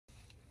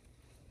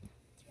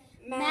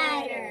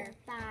Matter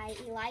by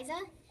Eliza,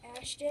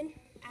 Ashton,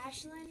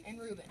 Ashlyn, and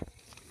Ruben.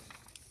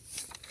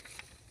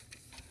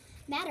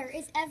 Matter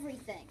is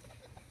everything.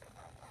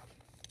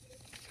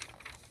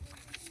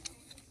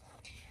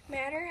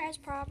 Matter has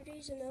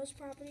properties, and those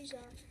properties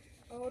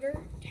are odor,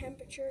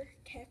 temperature,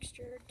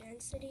 texture,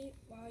 density,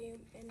 volume,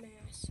 and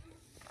mass.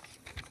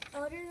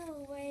 Odor,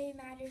 the way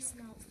matter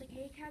smells. The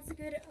cake has a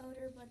good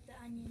odor, but the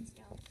onions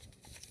don't.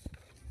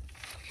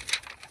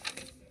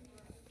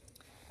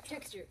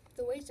 Texture,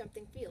 the way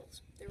something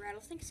feels. The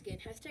rattlesnake skin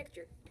has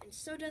texture, and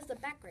so does the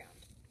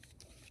background.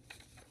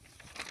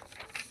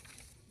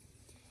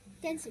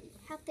 Density,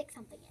 how thick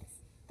something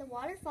is. The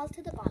water falls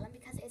to the bottom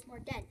because it is more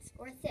dense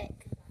or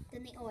thick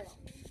than the oil.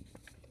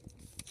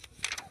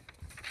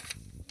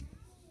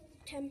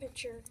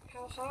 Temperature,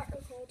 how hot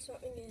or cold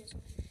something is.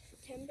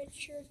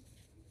 Temperature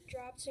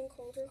drops in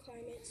colder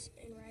climates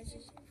and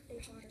rises in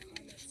hotter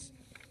climates.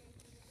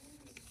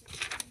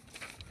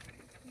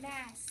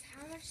 Mass,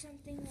 how much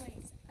something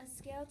weighs. A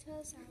scale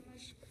tells how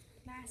much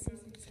mass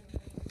is in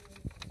something.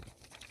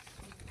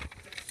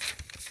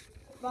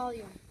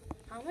 Volume,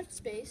 how much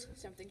space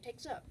something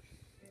takes up.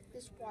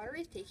 This water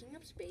is taking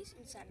up space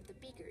inside of the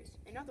beakers.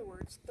 In other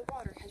words, the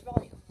water has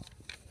volume.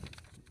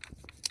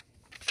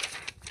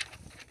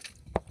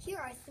 Here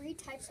are 3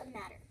 types of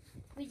matter.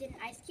 We did an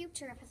ice cube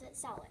to represent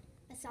solid.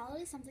 A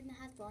solid is something that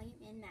has volume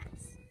and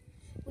mass.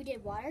 We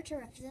did water to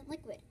represent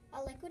liquid.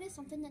 A liquid is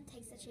something that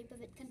takes the shape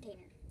of its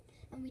container.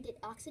 And we did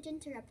oxygen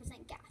to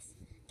represent gas.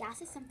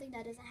 Gas is something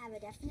that doesn't have a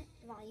definite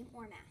volume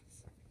or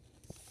mass.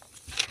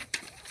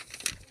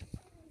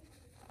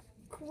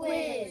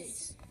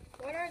 Quiz.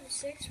 What are the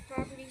 6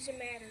 properties of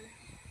matter?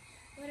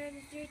 What are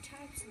the 3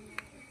 types of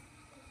matter?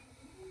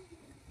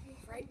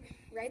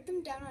 Write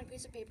them down on a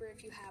piece of paper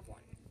if you have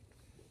one.